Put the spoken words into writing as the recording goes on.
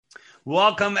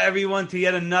Welcome, everyone, to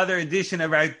yet another edition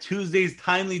of our Tuesday's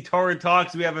Timely Torah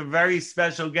Talks. We have a very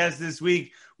special guest this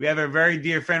week. We have our very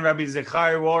dear friend, Rabbi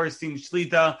Zechariah Wallerstein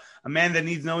Shlita, a man that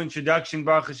needs no introduction.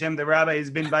 Baruch Hashem, the rabbi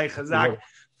has been by Chazak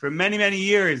for many, many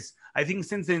years. I think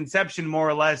since the inception, more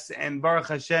or less. And Baruch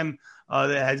Hashem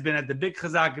that has been at the big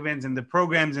Chazak events and the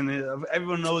programs. And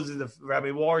everyone knows that Rabbi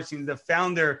Wallerstein is the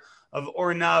founder of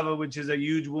Or Nava, which is a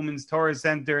huge women's Torah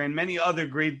center, and many other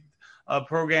great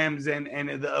programs and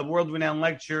a world-renowned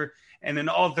lecturer and an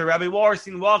author. Rabbi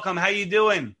Wallerstein, welcome. How you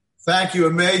doing? Thank you.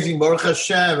 Amazing. Baruch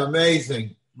Hashem.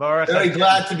 Amazing. Baruch Very Hashem.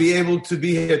 glad to be able to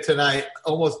be here tonight.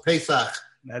 Almost Pesach.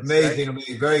 That's amazing. right.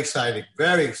 Amazing. Very exciting.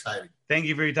 Very exciting. Thank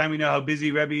you for your time. We know how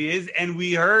busy Rebbe is. And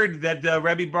we heard that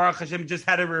Rebbe Baruch Hashem just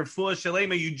had a refuah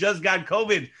shalema. You just got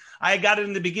COVID. I got it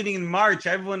in the beginning in March.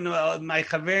 Everyone, my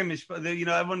chaver,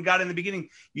 everyone got it in the beginning.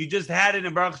 You just had it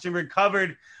and Baruch Hashem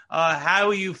recovered. How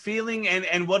are you feeling?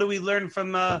 And what do we learn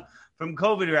from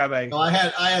COVID, Rabbi? No, I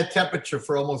had temperature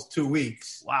for almost 2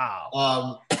 weeks.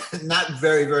 Wow. Not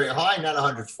very, very high, not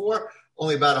 104,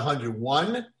 only about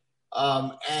 101.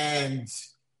 And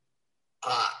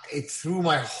it threw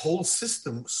my whole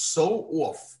system so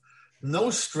off.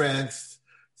 No strength,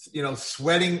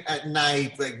 sweating at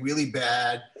night, like really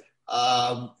bad.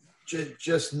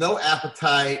 Just no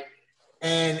appetite.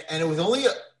 And it was only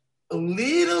a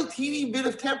little teeny bit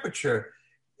of temperature.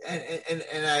 And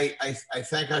I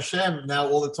thank Hashem now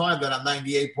all the time that I'm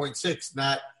 98.6,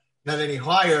 not any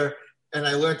higher. And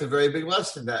I learned a very big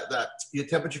lesson that your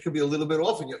temperature could be a little bit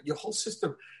off and your whole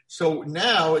system. So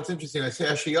now it's interesting. I say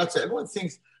Ashiyotza. Everyone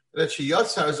thinks that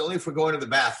Ashiyotza is only for going to the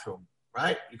bathroom,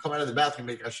 right? You come out of the bathroom,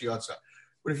 make Ashiyotza.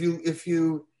 But if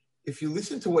you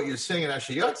listen to what you're saying in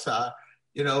Ashiyotza,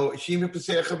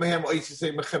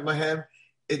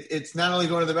 it's not only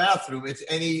going to the bathroom. It's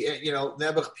any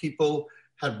Nebuch people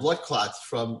had blood clots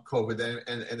from COVID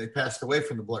and they passed away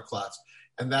from the blood clots,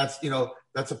 and that's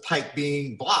a pipe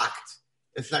being blocked.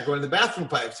 It's not going to the bathroom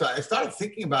pipe. So I started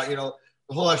thinking about the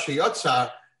whole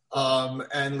Ashiyotza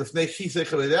and Lifnei Chisei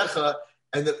Chavedecha.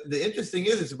 And the interesting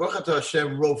is it's Baruch Atah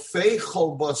Hashem Rofei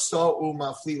Chol Basar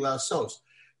U'Mafli Lasos.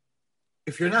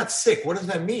 If you're not sick, what does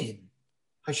that mean?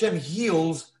 Hashem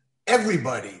heals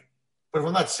everybody. But if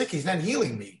I'm not sick, he's not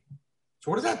healing me.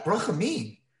 So what does that bracha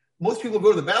mean? Most people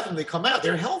go to the bathroom, they come out,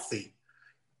 they're healthy.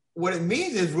 What it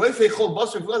means is,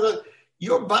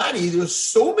 your body, there's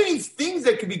so many things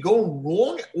that could be going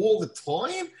wrong all the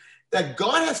time that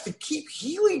God has to keep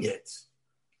healing it.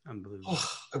 Unbelievable.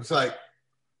 I was like,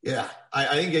 yeah,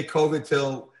 I didn't get COVID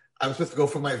till I was supposed to go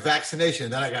for my vaccination,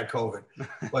 and then I got COVID.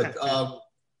 But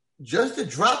just to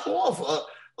drop off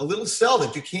a little cell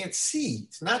that you can't see.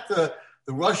 It's not the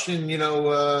Russian,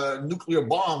 nuclear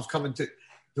bombs coming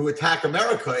to attack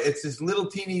America. It's this little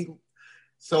teeny.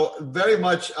 So very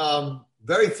much,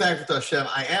 very thankful to Hashem.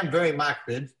 I am very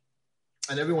makpid,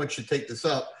 and everyone should take this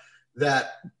up,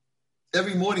 that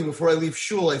every morning before I leave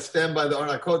shul, I stand by the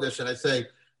Arna Kodesh and I say,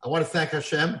 I want to thank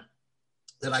Hashem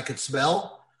that I could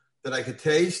smell, that I could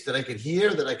taste, that I could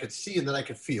hear, that I could see, and that I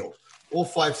could feel. All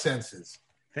 5 senses.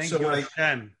 Thank you,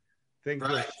 Hashem.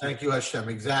 Thank you, Hashem.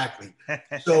 Exactly.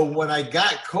 So when I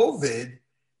got COVID,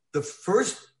 the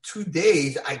first 2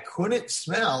 days, I couldn't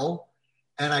smell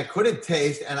and I couldn't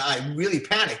taste, and I really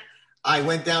panicked. I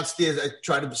went downstairs. I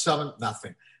tried to summon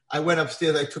nothing. I went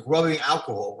upstairs. I took rubbing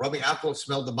alcohol. Rubbing alcohol,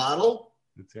 smelled the bottle.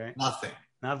 That's right.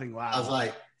 Nothing. Wow. I was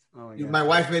like, my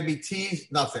wife made me tease.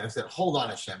 Nothing. I said, hold on,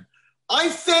 Hashem. I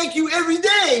thank you every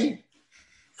day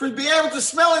for being able to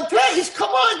smell and taste. Come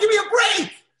on, give me a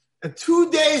break. And 2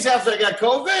 days after I got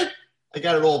COVID, I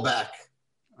got it all back.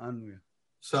 Unreal.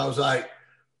 So I was like,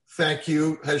 thank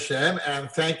you, Hashem, and I'm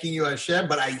thanking you, Hashem,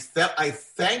 but I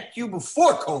thanked you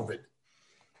before COVID.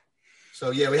 So,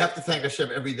 yeah, we have to thank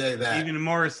Hashem every day that. Even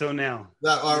more so now.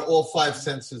 That are all 5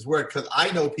 senses work. Because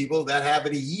I know people that have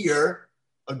it a year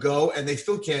ago and they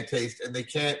still can't taste and they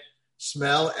can't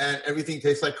smell and everything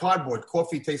tastes like cardboard.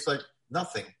 Coffee tastes like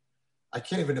nothing. I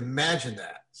can't even imagine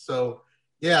that. So,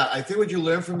 yeah, I think what you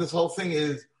learn from this whole thing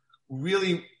is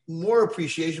really more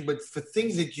appreciation, but for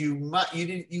things that you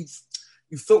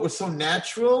thought were so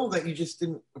natural that you just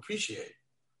didn't appreciate.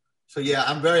 So, yeah,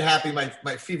 I'm very happy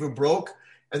my fever broke.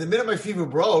 And the minute my fever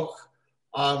broke,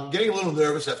 getting a little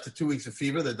nervous after 2 weeks of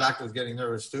fever. The doctor was getting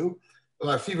nervous too. When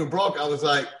my fever broke, I was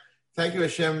like, thank you,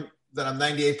 Hashem, that I'm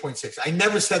 98.6. I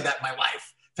never said that in my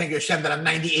life. Thank you, Hashem, that I'm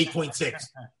 98.6.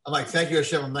 I'm like, thank you,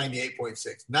 Hashem, I'm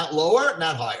 98.6. Not lower,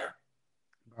 not higher.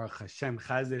 Baruch Hashem,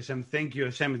 Chazir Hashem. Thank you,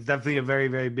 Hashem. It's definitely a very,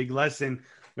 very big lesson.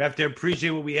 We have to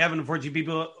appreciate what we have, and unfortunately,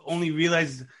 people only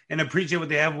realize and appreciate what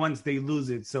they have once they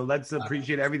lose it. So let's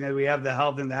appreciate everything that we have, the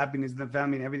health and the happiness and the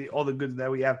family and everything, all the good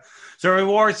that we have. So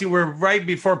we're right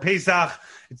before Pesach.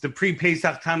 It's the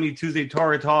pre-Pesach Timely Tuesday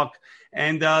Torah Talk.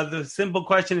 And the simple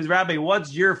question is, Rabbi,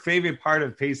 what's your favorite part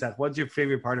of Pesach? What's your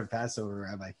favorite part of Passover,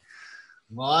 Rabbi?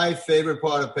 My favorite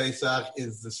part of Pesach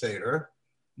is the Seder.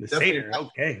 The Seder,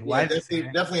 okay. Why?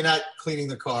 Definitely not cleaning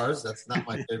the cars. That's not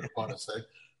my favorite part of Seder.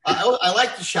 I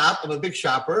like to shop. I'm a big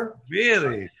shopper.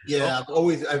 Really? Yeah,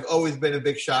 I've always been a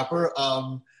big shopper.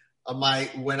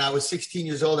 When I was 16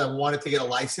 years old, I wanted to get a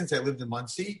license. I lived in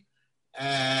Muncie,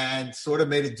 and sort of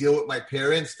made a deal with my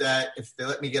parents that if they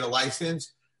let me get a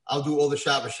license, I'll do all the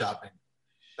Shabbos shopping.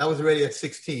 That was already at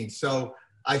 16. So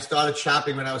I started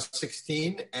shopping when I was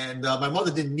 16, and my mother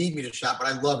didn't need me to shop, but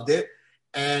I loved it.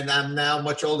 And I'm now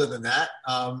much older than that.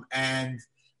 And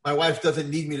my wife doesn't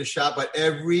need me to shop, but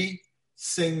every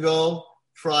single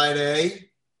Friday,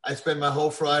 I spend my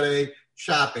whole Friday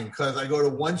shopping because I go to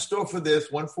one store for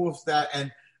this, one for that,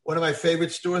 and one of my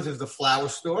favorite stores is the flower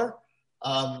store.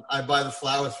 I buy the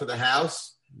flowers for the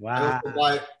house. Wow.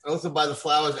 I also buy the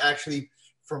flowers actually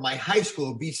for my high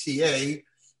school, BCA.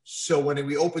 So when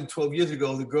we opened 12 years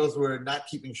ago, the girls were not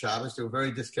keeping Shabbos. They were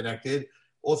very disconnected.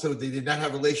 Also, they did not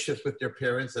have relationships with their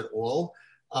parents at all.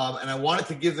 And I wanted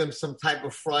to give them some type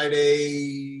of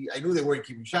Friday. I knew they weren't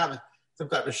keeping Shabbos. Some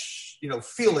type of,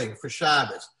 feeling for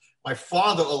Shabbos. My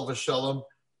father, Oliver Shalom,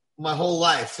 my whole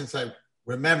life, since I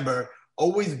remember,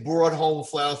 always brought home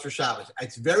flowers for Shabbos.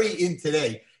 It's very in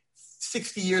today.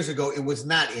 60 years ago, it was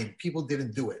not in. People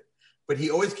didn't do it. But he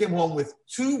always came home with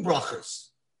 2 brachas,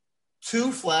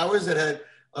 2 flowers that had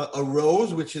a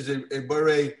rose, which is a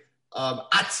beret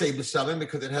atse b'samim,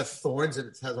 because it has thorns and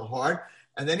it has a heart.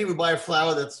 And then he would buy a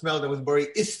flower that smelled that was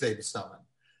beret iste b'samim.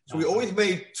 So we always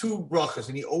made 2 brachas,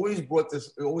 and he always brought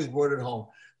it home.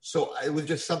 So it was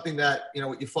just something that,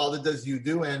 what your father does, you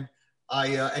do. And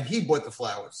and he bought the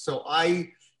flowers. So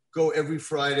I go every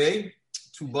Friday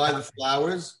to buy the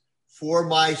flowers for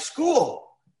my school.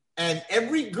 And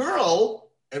every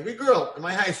girl in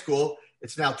my high school,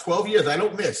 it's now 12 years, I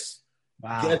don't miss,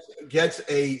 wow, gets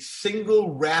a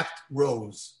single wrapped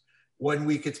rose. 1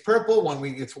 week it's purple, 1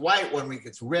 week it's white, 1 week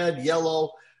it's red,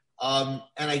 yellow. And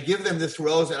I give them this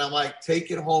rose, and I'm like,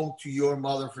 take it home to your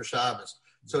mother for Shabbos.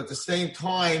 So at the same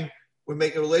time, we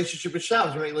make a relationship with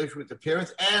Shabbos. We make a relationship with the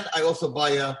parents. And I also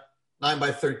buy a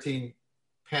 9x13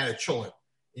 pan of cholent.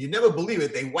 You never believe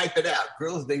it. They wipe it out.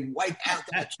 Girls, they wipe out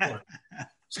that cholent.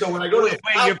 So when I go to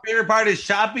your favorite part is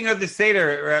shopping or the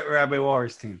Seder, Rabbi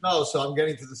Wallerstein? No, so I'm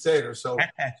getting to the Seder. So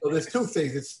there's 2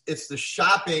 things. It's the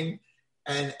shopping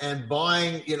and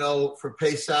buying, for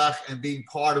Pesach and being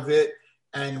part of it.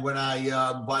 And when I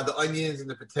buy the onions and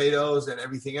the potatoes and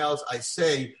everything else, I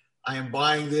say I am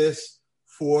buying this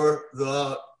for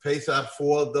the Pesach,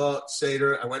 for the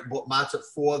Seder. I went and bought matzah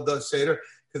for the Seder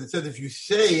because it says if you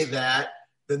say that,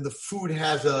 then the food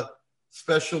has a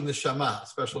special neshama,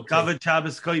 special Lekavod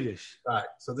Shabbos Kodesh. Right.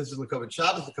 So this is Lekavod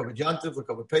Shabbos, Lekavod Yantiv,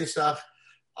 Lekavod Pesach.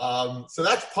 So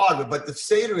that's part of it. But the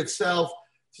Seder itself,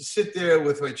 to sit there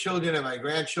with my children and my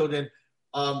grandchildren,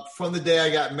 from the day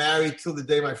I got married till the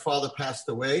day my father passed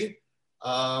away,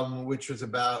 which was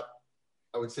about,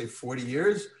 I would say, 40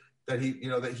 years, that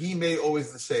he made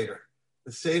always the Seder.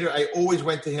 The Seder, I always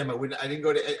went to him. I didn't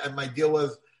go to, my deal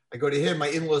was, I go to him, my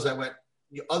in-laws, I went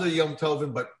other Yom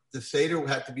Tovim, but the Seder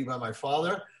had to be by my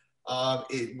father.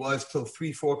 It was till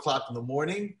 3-4 o'clock in the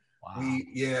morning. Wow.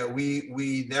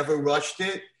 We never rushed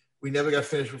it. We never got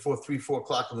finished before 3-4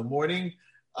 o'clock in the morning.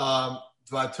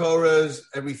 Dvar Torahs,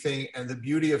 everything, and the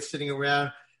beauty of sitting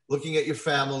around, looking at your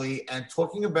family and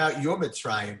talking about your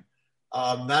Mitzrayim.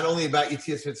 Not only about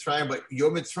Yetzias Mitzrayim, but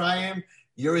your Mitzrayim,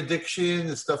 your addiction,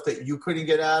 the stuff that you couldn't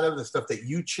get out of, the stuff that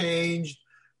you changed.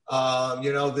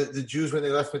 The Jews, when they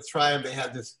left Mitzrayim, they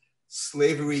had this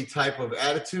slavery type of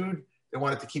attitude. They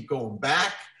wanted to keep going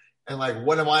back. And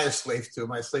what am I a slave to?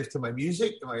 Am I a slave to my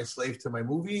music? Am I a slave to my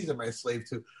movies? Am I a slave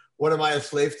to, what am I a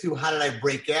slave to? How did I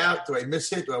break out? Do I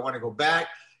miss it? Do I want to go back?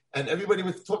 And everybody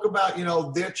would talk about,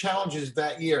 their challenges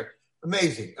that year.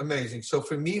 Amazing, amazing. So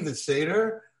for me, the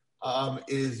Seder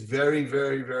is very,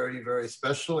 very, very, very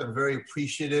special and very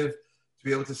appreciative to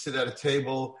be able to sit at a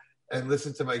table and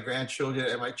listen to my grandchildren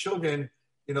and my children,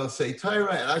 say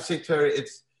Torah. And I say Torah,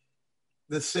 it's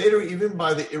the Seder, even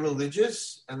by the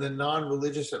irreligious and the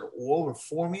non-religious at all,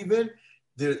 Reform even,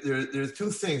 there's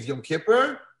 2 things. Yom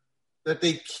Kippur, that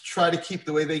they try to keep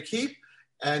the way they keep,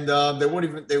 and they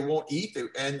won't eat,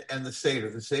 and the Seder.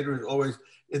 The Seder is always,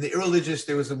 in the irreligious,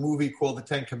 there was a movie called The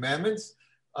 10 Commandments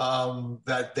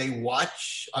that they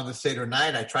watch on the Seder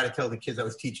night. I try to tell the kids I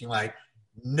was teaching,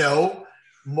 no.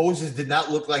 Moses did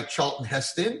not look like Charlton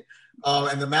Heston,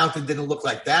 and the mountain didn't look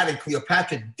like that, and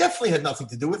Cleopatra definitely had nothing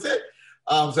to do with it.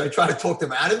 So I try to talk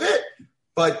them out of it,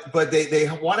 but they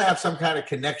want to have some kind of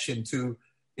connection to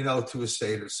a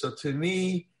Seder. So to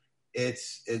me,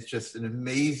 it's just an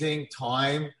amazing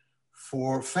time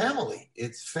for family.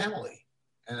 It's family.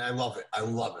 And I love it. I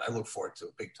look forward to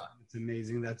it big time. It's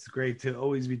amazing. That's great to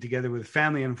always be together with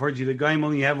family. Unfortunately, the Goyim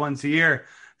only have once a year.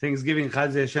 Thanksgiving,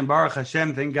 Chaz Hashem, Baruch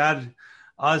Hashem. Thank God,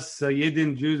 us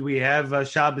Yidden Jews, we have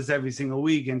Shabbos every single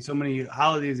week and so many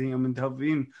holidays in Yom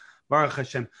Tovim. Baruch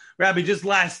Hashem. Rabbi, just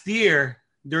last year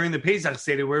during the Pesach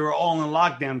Seder, we were all in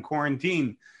lockdown,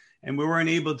 quarantine, and we weren't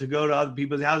able to go to other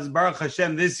people's houses. Baruch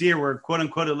Hashem, this year we're quote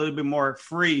unquote a little bit more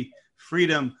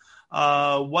freedom.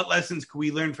 What lessons could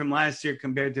we learn from last year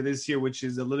compared to this year, which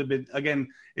is a little bit, again,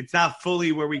 it's not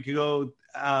fully where we could go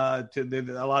a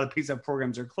lot of Pesach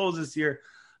programs are closed this year.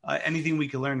 Anything we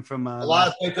could learn from a lot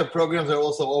of Pesach programs are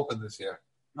also open this year.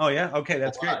 Oh yeah, okay,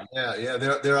 that's great. Yeah.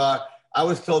 There are. I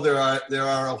was told there are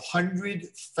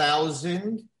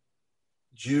 100,000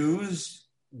 Jews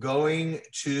going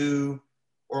to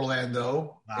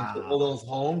Orlando into all those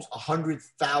homes.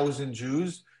 100,000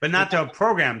 Jews, but not to a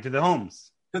program, to the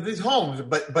homes. To these homes,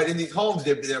 but in these homes,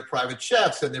 they're private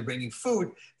chefs and they're bringing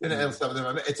food. And some of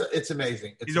them, it's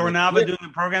amazing. Is Ornava doing the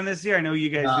program this year? I know you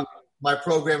guys do. My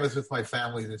program is with my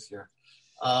family this year,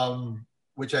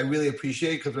 which I really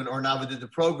appreciate because when Ornava did the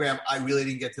program, I really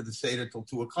didn't get to the Seder till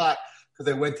 2:00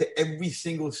 because I went to every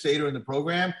single Seder in the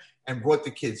program and brought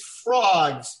the kids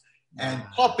frogs and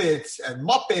puppets and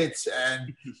Muppets.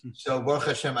 And so Baruch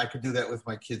Hashem, I could do that with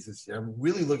my kids this year. I'm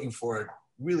really looking forward.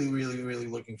 Really, really, really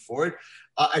looking forward.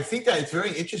 I think that it's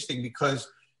very interesting because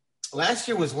last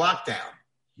year was lockdown.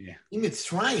 Yeah.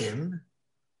 Mitzrayim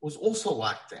was also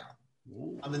locked down.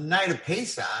 Ooh. On the night of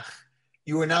Pesach,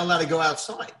 you were not allowed to go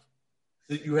outside.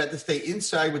 You had to stay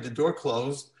inside with the door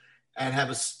closed and have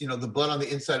the blood on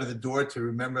the inside of the door to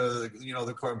remember the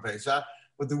Korban Pesach.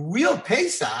 But the real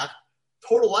Pesach,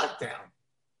 total lockdown.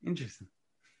 Interesting.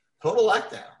 Total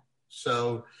lockdown.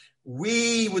 So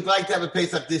we would like to have a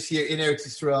Pesach this year in Eretz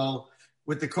Yisrael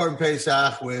with the Korban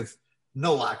Pesach with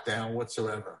no lockdown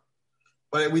whatsoever.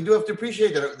 But we do have to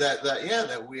appreciate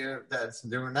that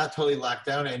they were not totally locked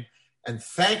down and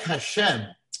thank Hashem.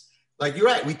 Like you're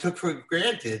right, we took for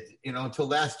granted, until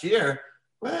last year.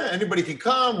 Well, anybody can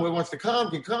come. Whoever wants to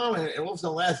come can come. And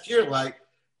also last year,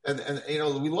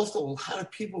 we lost a lot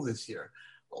of people this year.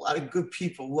 A lot of good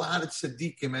people, a lot of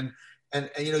tzaddikim, and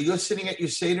you're sitting at your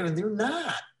Seder and they're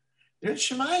not. They're in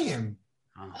Shemayim.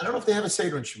 I don't know if they have a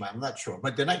Seder in Shemayim. I'm not sure.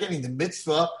 But they're not getting the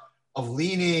mitzvah of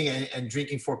leaning and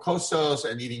drinking 4 kosos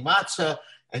and eating matzah.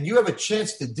 And you have a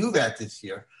chance to do that this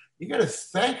year. You got to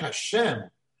thank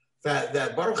Hashem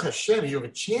that Baruch Hashem, you have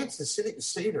a chance to sit at the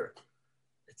Seder.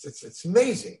 It's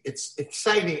amazing. It's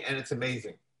exciting and it's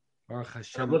amazing. Baruch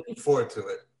Hashem. I'm looking forward to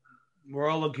it. We're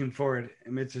all looking forward.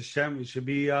 It's Hashem. We should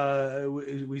be.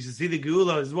 We should see the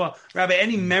Geula as well. Rabbi,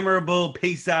 any memorable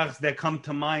Pesachs that come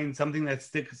to mind? Something that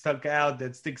sticks out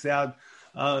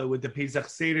with the Pesach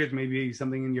Seders? Maybe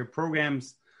something in your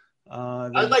programs.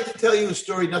 I'd like to tell you a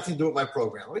story. Nothing to do with my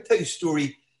program. Let me tell you a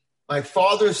story. My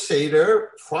father's Seder.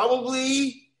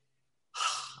 Probably.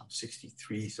 I'm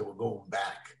 63, so we're going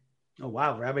back. Oh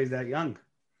wow, Rabbi's that young.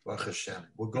 Baruch Hashem.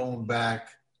 We're going back.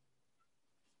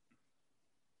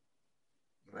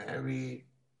 Maybe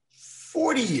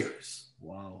 40 years.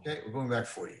 Wow. Okay, we're going back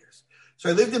 40 years. So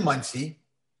I lived in Monsey.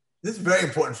 This is very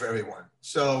important for everyone.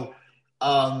 So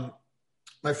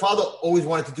my father always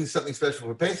wanted to do something special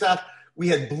for Pesach. We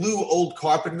had blue old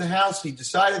carpet in the house. He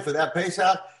decided for that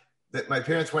Pesach that my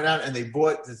parents went out and they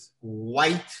bought this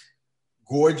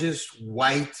gorgeous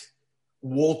white,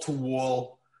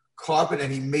 wall-to-wall carpet,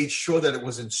 and he made sure that it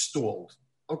was installed.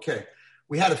 Okay.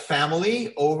 We had a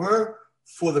family over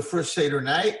for the first Seder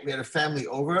night. We had a family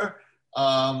over.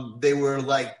 They were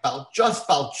just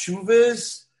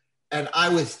Balchuvas, and I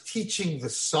was teaching the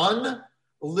son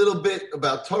a little bit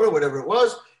about Torah, whatever it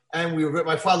was. And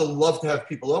my father loved to have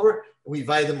people over. And we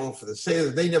invited them over for the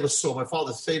Seder. They never saw my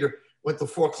father's Seder. Went till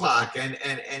 4:00,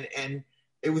 and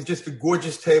it was just a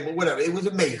gorgeous table. Whatever, it was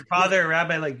amazing. Your father, a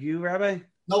rabbi like you, Rabbi?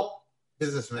 Nope,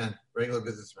 businessman, regular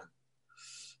businessman.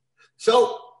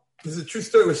 So this is a true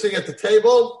story. We're sitting at the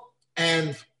table.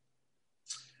 And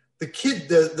the kid,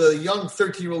 the young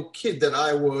 13-year-old kid that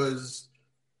I was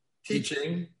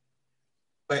teaching,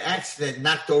 by accident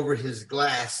knocked over his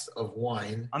glass of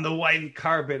wine. On the white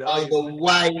carpet. On the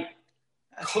white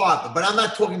carpet. But I'm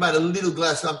not talking about a little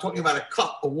glass. I'm talking about a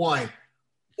cup of wine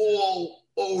all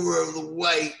over the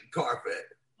white carpet.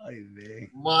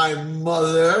 My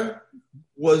mother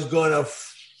was going to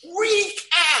freak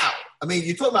out. I mean,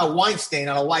 you're talking about wine stain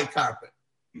on a white carpet.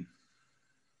 And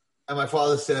my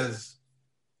father says,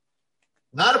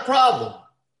 not a problem.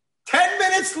 10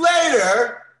 minutes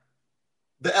later,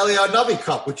 the Eliyahu Navi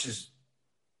cup, which is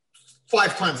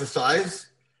 5 times the size,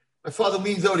 my father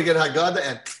leans over to get Haggadah,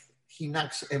 and he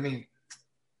knocks, and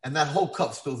that whole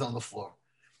cup spills on the floor.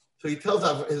 So he tells,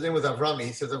 his name was Avrami,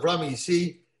 he says, Avrami, you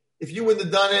see, if you wouldn't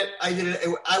have done it,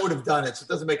 I would have done it. So it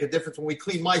doesn't make a difference. When we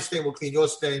clean my stain, we'll clean your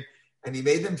stain. And he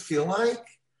made them feel like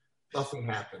nothing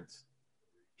happened.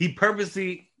 He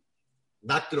purposely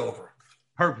knocked it over.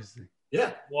 Purposely.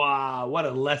 Yeah. Wow, what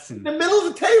a lesson. In the middle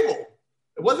of the table.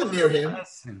 It wasn't near him.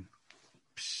 Lesson.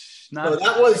 So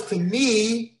that was, to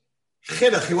me,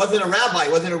 chinuch. He wasn't a rabbi,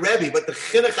 he wasn't a rebbe, but the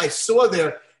chinuch I saw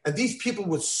there, and these people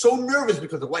were so nervous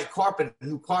because the white carpet, the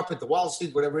new carpet, the wall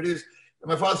seat, whatever it is. And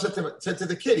my father said to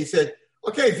the kid, he said,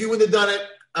 okay, if you wouldn't have done it,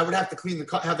 I would have to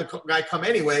have the guy come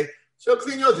anyway. So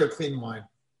clean yours, he'll clean mine.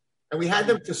 And we had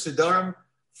them to Siddharam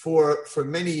for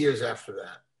many years after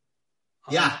that.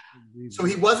 Yeah. So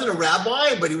he wasn't a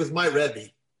rabbi, but he was my rebbe.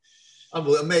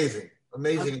 Amazing.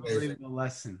 Unbelievable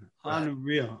lesson. Right.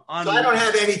 Unreal. So I don't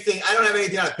have anything on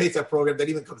a Pesach program that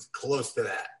even comes close to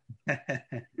that.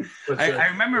 I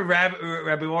remember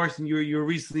Rabbi Warson, you were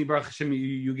recently, Baruch Hashem,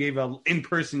 you gave an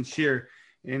in-person shir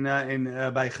in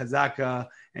by Chazaka,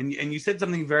 and you said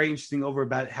something very interesting over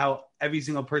about how every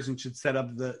single person should set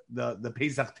up the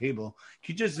Pesach table.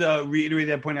 Can you just reiterate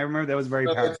that point? I remember that was very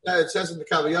powerful. It says in the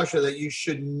Kav HaYashar that you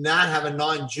should not have a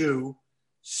non-Jew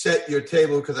set your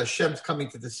table because Hashem's coming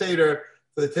to the Seder.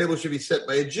 So the table should be set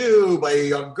by a Jew, by a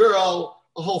young girl,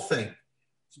 a whole thing.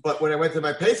 But when I went to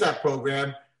my Pesach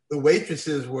program, the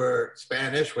waitresses were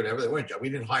Spanish, whatever. They weren't. We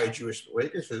didn't hire Jewish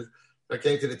waitresses. So I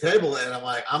came to the table, and I'm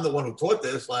like, I'm the one who taught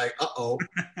this. Like, the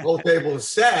whole table is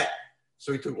set.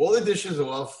 So he took all the dishes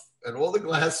off and all the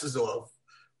glasses off,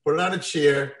 put it on a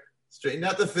chair, straightened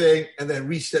out the thing, and then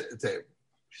reset the table.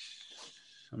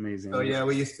 Amazing. So yeah,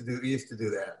 we used to do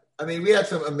that. I mean, we had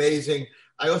some amazing.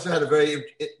 I also had a very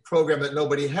program that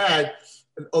nobody had.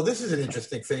 Oh, this is an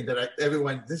interesting thing that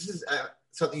this is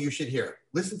something you should hear.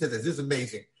 Listen to this. This is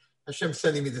amazing. Hashem's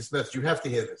sending me this message. You have to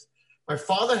hear this. My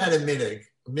father had a minhag,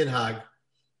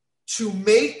 to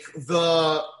make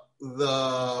the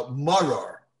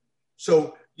maror.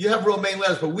 So you have romaine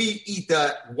lettuce, but we eat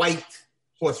that white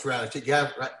horseradish that you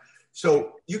have, right?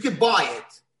 So you could buy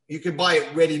it. You could buy it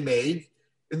ready-made.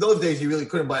 In those days, you really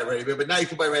couldn't buy it ready-made, but now you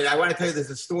can buy it ready. I want to tell you, there's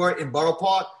a store in Borough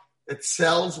Park that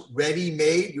sells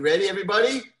ready-made. You ready,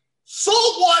 everybody?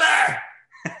 Salt water!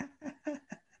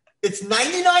 It's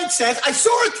 99 cents. I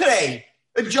saw it today.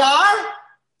 A jar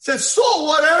says salt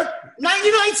water,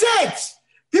 99 cents.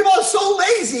 People are so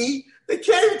lazy, they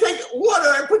can't even take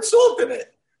water and put salt in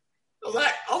it. I'm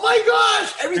like, oh my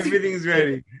gosh. Everything's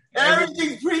ready.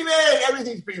 Everything's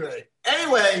pre-made.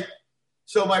 Anyway,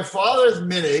 so my father's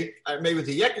minig, maybe with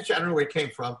the Yekich, I don't know where it came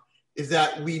from, is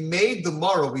that we made the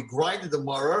maror. We grinded the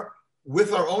maror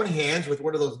with our own hands with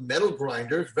one of those metal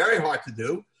grinders, very hard to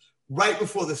do, right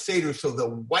before the Seder, so the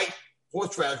white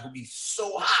horseradish would be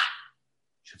so hot.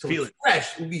 So feel it.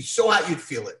 Fresh. It would be so hot you'd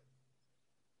feel it.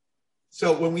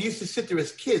 So when we used to sit there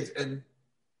as kids, and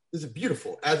this is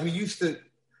beautiful, as we used to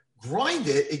grind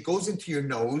it, it goes into your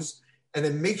nose and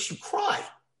it makes you cry.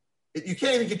 You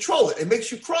can't even control it. It makes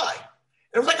you cry.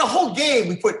 And it was like a whole game.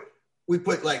 We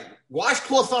put like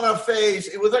washcloths on our face.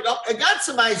 It was like, I got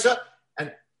some Isa,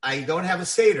 and I don't have a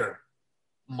Seder.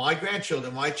 My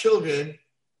grandchildren, my children,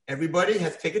 everybody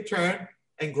has to take a turn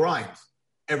and grind.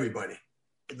 Everybody.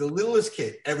 The littlest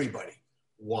kid, everybody.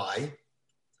 Why?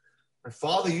 My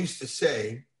father used to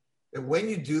say that when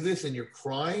you do this and you're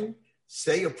crying,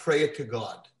 say a prayer to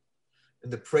God.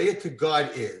 And the prayer to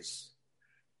God is,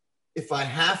 if I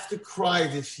have to cry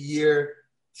this year,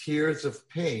 tears of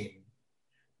pain,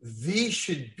 these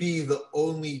should be the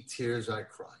only tears I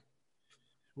cry.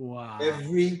 Wow.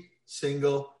 Every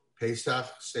single Pesach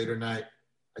Seder night,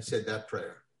 I said that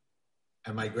prayer.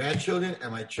 And my grandchildren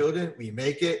and my children, we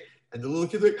make it. And the little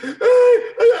kids are like,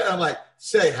 and I'm like,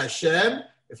 say, Hashem,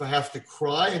 if I have to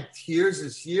cry in tears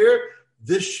this year,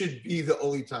 this should be the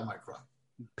only time I cry.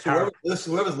 So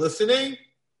whoever's listening,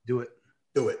 do it.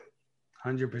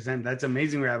 100%. That's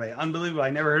amazing, Rabbi. Unbelievable. I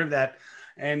never heard of that.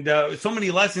 And so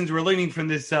many lessons we're learning from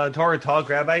this Torah talk,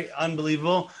 Rabbi.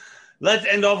 Unbelievable. Let's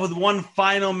end off with one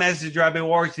final message, Rabbi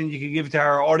Warson, you can give to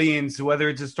our audience, whether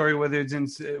it's a story, whether it's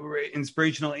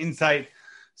inspirational insight,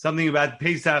 something about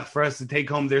Pesach for us to take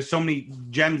home. There's so many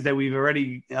gems that we've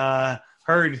already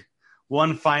heard.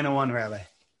 One final one, Rabbi.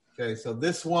 Okay, so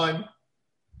this one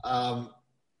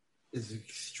is an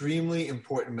extremely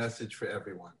important message for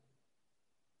everyone,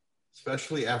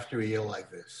 especially after a year like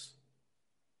this.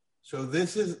 So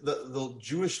this is the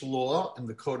Jewish law and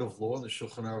the code of law. The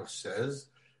Shulchan Aruch says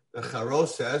the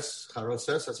charoses,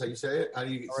 that's how you say it? How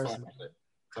do you spell it?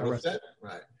 Charoset,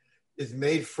 right, is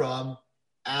made from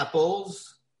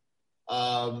apples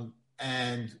and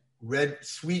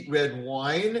sweet red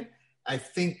wine. I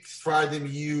think Sephardim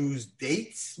use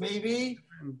dates, maybe.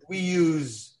 We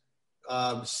use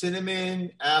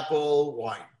cinnamon, apple,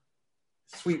 wine,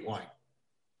 sweet wine.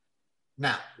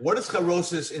 Now, what is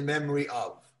charosis in memory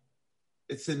of?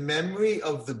 It's in memory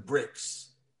of the bricks,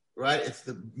 right? It's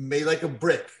made like a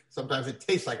brick. Sometimes it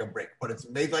tastes like a brick, but it's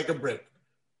made like a brick.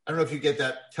 I don't know if you get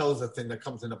that Telza thing that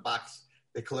comes in a box.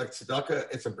 They collect tzedakah.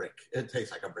 It's a brick. It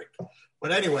tastes like a brick.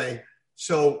 But anyway,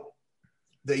 so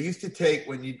they used to take,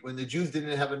 when the Jews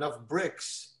didn't have enough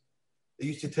bricks, they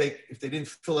used to take, if they didn't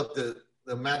fill up the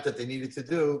amount that they needed to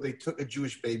do, they took a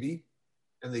Jewish baby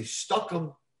and they stuck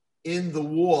him in the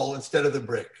wall instead of the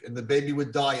brick. And the baby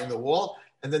would die in the wall,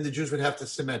 and then the Jews would have to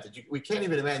cement it. We can't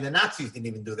even imagine. The Nazis didn't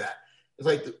even do that.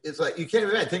 It's like you can't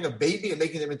even imagine taking a baby and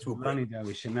making them into a brick. Funny that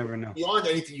we should never know. Beyond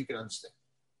anything you can understand.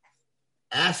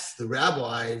 Ask the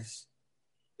rabbis,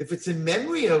 if it's in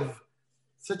memory of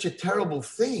such a terrible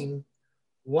thing,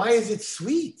 why is it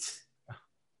sweet?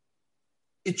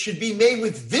 It should be made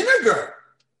with vinegar.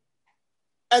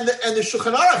 And the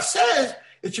Shulchan Aruch says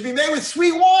it should be made with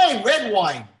sweet wine, red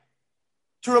wine,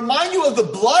 to remind you of the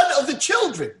blood of the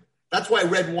children. That's why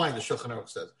red wine, the Shulchan Aruch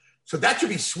says. So that should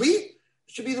be sweet.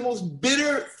 It should be the most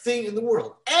bitter thing in the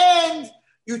world. And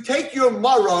you take your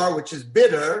marar, which is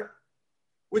bitter,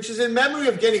 which is in memory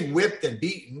of getting whipped and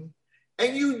beaten,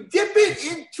 and you dip it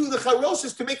into the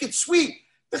charosis to make it sweet.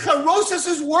 The charosis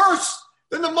is worse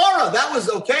than the marar. That was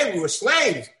okay. We were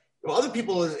slaves. There were other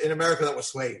people in America that were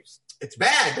slaves. It's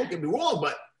bad. Don't get me wrong,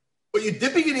 but you're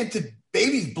dipping it into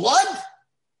baby's blood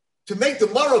to make the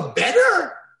marar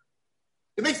better?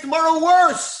 It makes the marar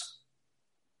worse.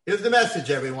 Here's the message,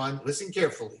 everyone. Listen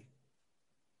carefully.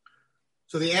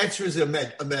 So the answer is a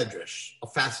medrash, a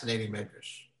fascinating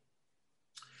medrash.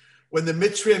 When the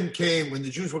Mitzrim came, when the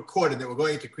Jews were caught and they were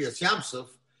going into Kriyas Yamsuf,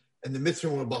 and the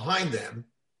Mitzrim were behind them,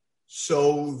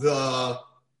 so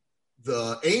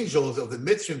the angels of the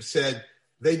Mitzrim said,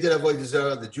 they did avodah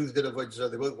zarah, the Jews did avodah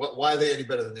zarah. Why are they any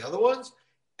better than the other ones?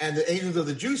 And the angels of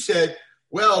the Jews said,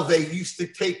 well, they used to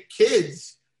take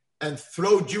kids and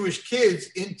throw Jewish kids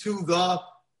into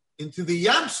the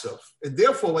Yamsuf. And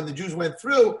therefore, when the Jews went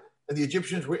through and the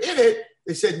Egyptians were in it,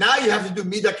 they said, now you have to do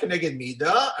midah keneged midah.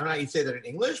 I don't know how you say that in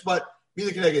English, but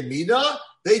midah keneged midah.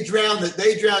 They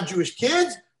drowned Jewish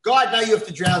kids. God, now you have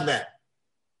to drown them.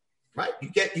 Right? You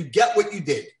get what you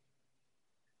did.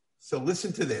 So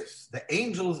listen to this. The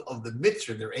angels of the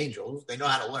Mitzvah, they're angels, they know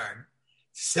how to learn,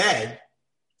 said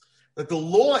that the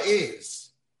law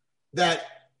is that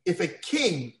if a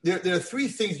king, there are three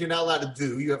things you're not allowed to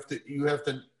do. You have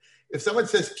to, if someone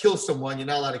says kill someone, you're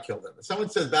not allowed to kill them. If someone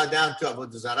says bow down to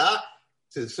avodah zarah,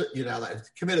 you're not allowed to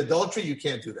commit adultery, you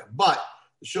can't do them. But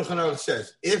the Shulchan Aruch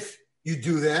says, if you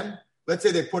do them, let's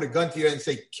say they put a gun to you and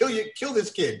say, kill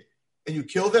this kid, and you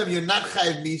kill them, you're not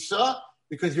chayav misa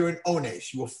because you're an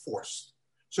ones, you were forced.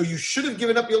 So you should have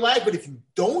given up your life, but if you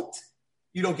don't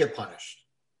get punished.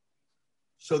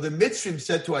 So the Mitzrim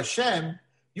said to Hashem,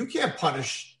 you can't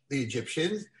punish the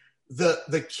Egyptians.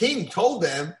 The king told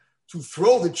them to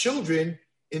throw the children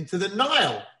into the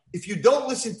Nile. If you don't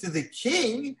listen to the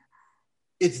king,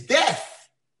 it's death.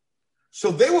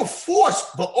 So they were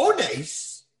forced,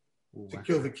 ba'ones, to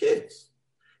kill the kids.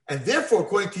 And therefore,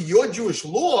 according to your Jewish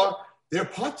law, they're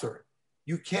patur.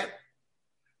 You can't.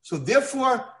 So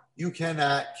therefore, you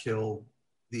cannot kill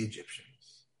the Egyptians.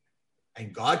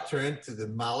 And God turned to the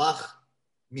Malach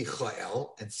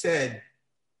Michael and said,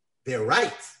 they're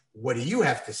right. What do you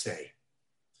have to say?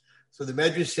 So the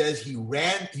Medrash says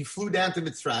he flew down to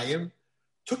Mitzrayim,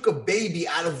 took a baby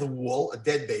out of the wall, a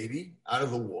dead baby out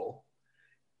of the wall,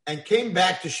 and came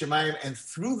back to Shemayim and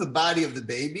threw the body of the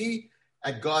baby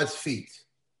at God's feet.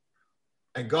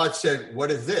 And God said,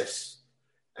 what is this?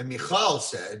 And Michal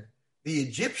said, the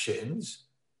Egyptians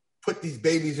put these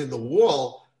babies in the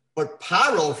wall, but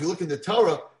Paro, if you look in the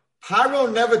Torah,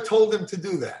 Paro never told them to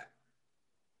do that.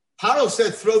 Paro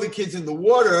said, throw the kids in the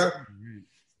water,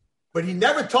 but he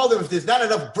never told them if there's not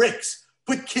enough bricks,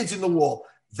 put kids in the wall.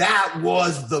 That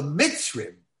was the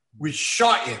Mitzrim, which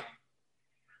shot him.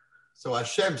 So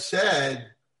Hashem said,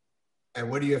 and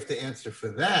what do you have to answer for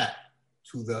that?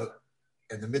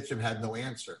 And the Mitzrim had no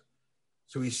answer.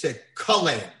 So he said,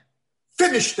 Kalein,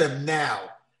 finish them now.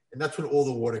 And that's when all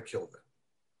the water killed them.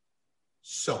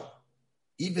 So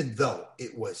even though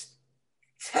it was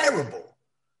terrible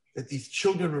that these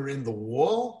children were in the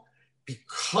wall,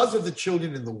 because of the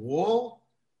children in the wall,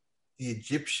 the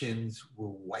Egyptians were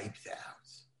wiped out.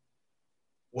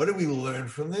 What do we learn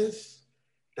from this?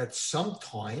 That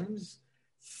sometimes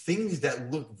things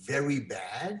that look very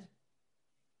bad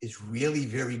is really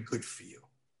very good for you.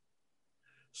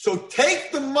 So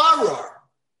take the maror,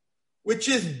 which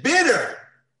is bitter,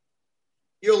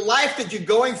 your life that you're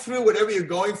going through, whatever you're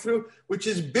going through, which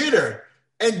is bitter,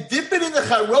 and dip it in the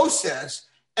charoses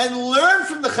and learn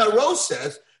from the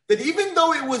charoses that even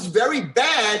though it was very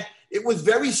bad, it was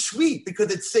very sweet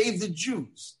because it saved the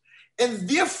Jews. And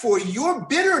therefore, your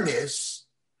bitterness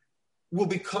will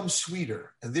become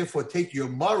sweeter. And therefore, take your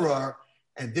maror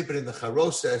and dip it in the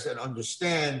charoses and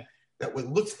understand that what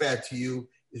looks bad to you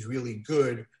is really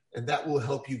good, and that will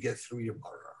help you get through your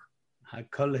maror.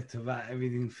 Hakol tova,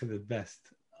 everything for the best.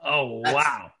 Oh,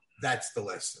 wow. That's the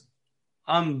lesson.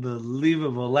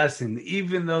 Unbelievable lesson.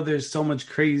 Even though there's so much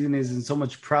craziness and so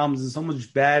much problems and so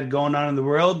much bad going on in the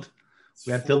world,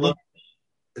 we have to look.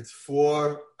 It's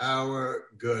for our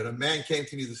good. A man came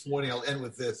to me this morning. I'll end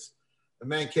with this. A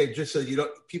man came just so you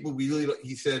don't, people really don't,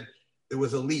 he said there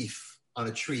was a leaf on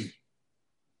a tree.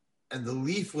 And the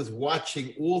leaf was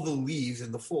watching all the leaves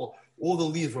in the fall. All the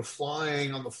leaves were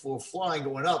flying on the floor, flying,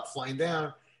 going up, flying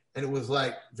down. And it was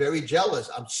like very jealous.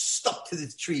 I'm stuck to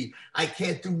this tree. I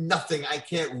can't do nothing. I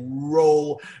can't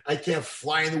roll. I can't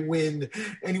fly in the wind.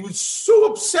 And he was so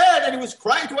upset and he was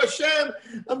crying to Hashem.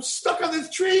 I'm stuck on this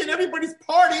tree and everybody's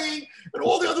partying and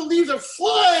all the other leaves are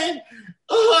flying.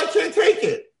 Oh, I can't take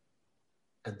it.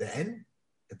 And then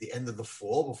at the end of the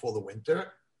fall, before the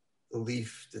winter, the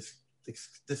leaf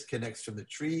disconnects from the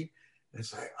tree. And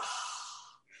it's like,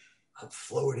 I'm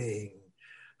floating.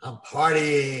 I'm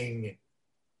partying.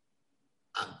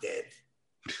 I'm dead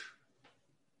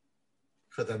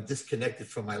because I'm disconnected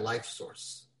from my life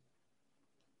source.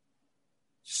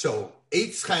 So,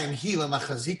 Eitz Chaim Hila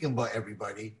Machazikim ba,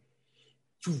 everybody.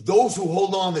 To those who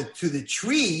hold on to the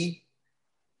tree,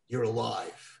 you're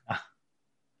alive.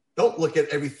 Don't look at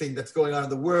everything that's going on in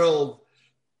the world.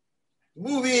 The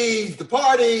movies, the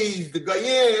parties, the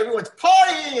goyim, everyone's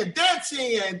partying and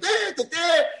dancing and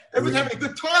everyone's having a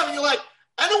good time. And you're like,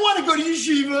 I don't want to go to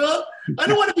yeshiva. I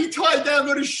don't want to be tied down,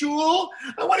 go to shul.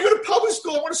 I want to go to public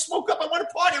school. I want to smoke up. I want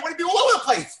to party. I want to be all over the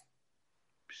place.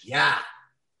 Yeah.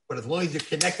 But as long as you're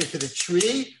connected to the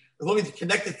tree, as long as you're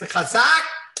connected to Chazak,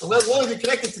 as long as you're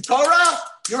connected to Torah,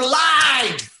 you're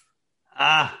alive.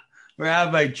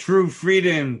 Rabbi, true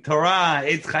freedom, Torah,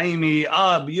 Eitz Chaim.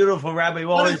 Beautiful, Rabbi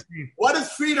Wallerstein. What is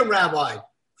freedom, Rabbi?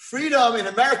 Freedom, in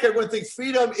America, everyone thinks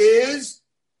freedom is...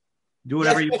 Do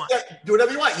whatever you want. Do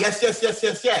whatever you want.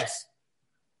 Yes.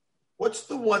 What's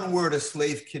the one word a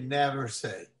slave can never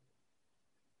say?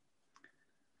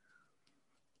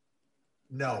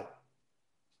 No.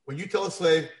 When you tell a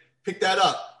slave, pick that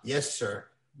up. Yes, sir.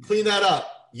 Clean that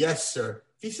up. Yes, sir.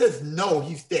 If he says no,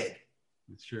 he's dead.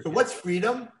 That's true. So what's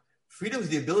freedom? Freedom is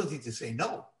the ability to say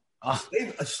no. A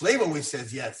slave always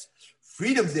says yes.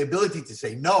 Freedom is the ability to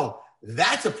say no.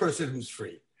 That's a person who's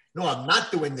free. No, I'm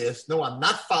not doing this. No, I'm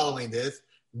not following this.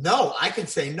 No, I can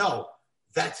say no.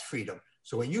 That's freedom.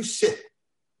 So when you sit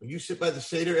by the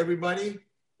Seder, everybody, and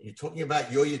you're talking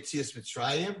about your Yetzias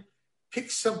Mitzrayim,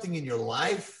 pick something in your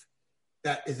life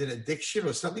that is an addiction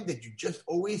or something that you just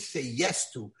always say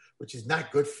yes to, which is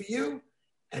not good for you,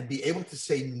 and be able to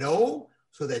say no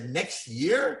so that next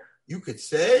year you could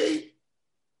say,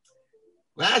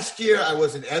 last year I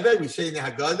was in Eved, we say in the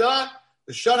Haggadah,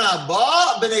 the Shana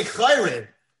Haba b'nei Chayrin.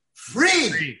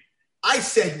 Free. I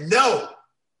said no.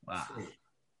 Wow. Free.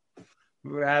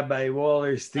 Rabbi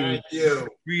Wallerstein. Thank you.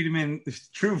 Freedom and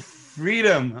true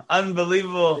freedom.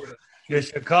 Unbelievable.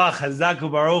 Yeshakach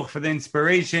Hazaku Baruch for the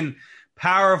inspiration.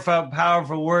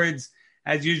 Powerful words.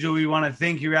 As usual, we want to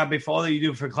thank you, Rabbi, for all that you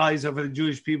do for Klal Yisrael, for the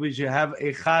Jewish people. You should have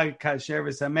a Chag Kasher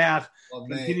v'Sameach.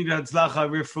 Continue to Hatzlacha,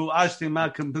 Rifu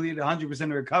Ashtima, complete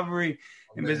 100% recovery.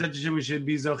 And Bezat Hashem, we should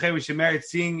be Zocheh. We should merit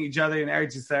seeing each other in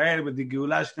Eretz Yisrael with the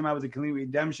Geulah Shlema, with the complete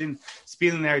redemption,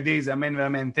 speeding our days. Amen.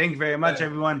 Amen. Thank you very much,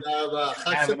 everyone.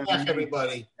 Chag Sameach,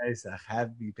 everybody. Pesach.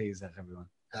 Happy Pesach, everyone.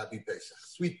 Happy Pesach.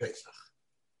 Sweet Pesach.